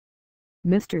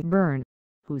Mr. Byrne,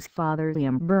 whose father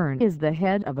Liam Byrne is the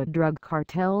head of a drug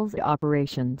cartel's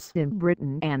operations in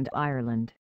Britain and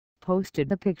Ireland,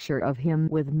 posted a picture of him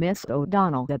with Miss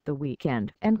O'Donnell at the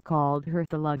weekend and called her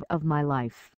the love of my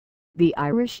life, the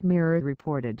Irish Mirror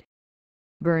reported.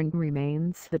 Byrne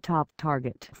remains the top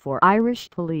target for Irish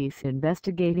police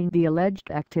investigating the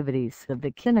alleged activities of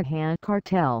the Kinahan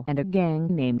cartel and a gang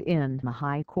named in the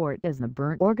High Court as the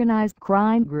Byrne Organised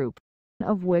Crime Group,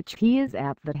 of which he is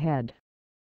at the head.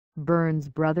 Byrne's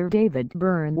brother David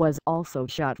Byrne was also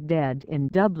shot dead in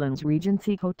Dublin's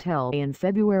Regency Hotel in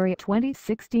February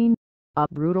 2016, a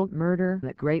brutal murder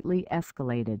that greatly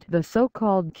escalated the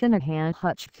so-called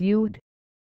Kinahan-Hutch feud.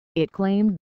 It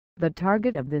claimed, "The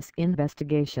target of this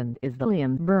investigation is the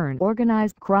Liam Byrne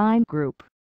Organised Crime Group.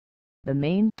 The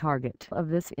main target of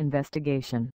this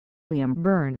investigation, Liam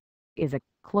Byrne, is a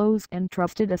close and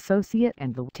trusted associate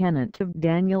and lieutenant of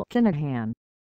Daniel Kinahan,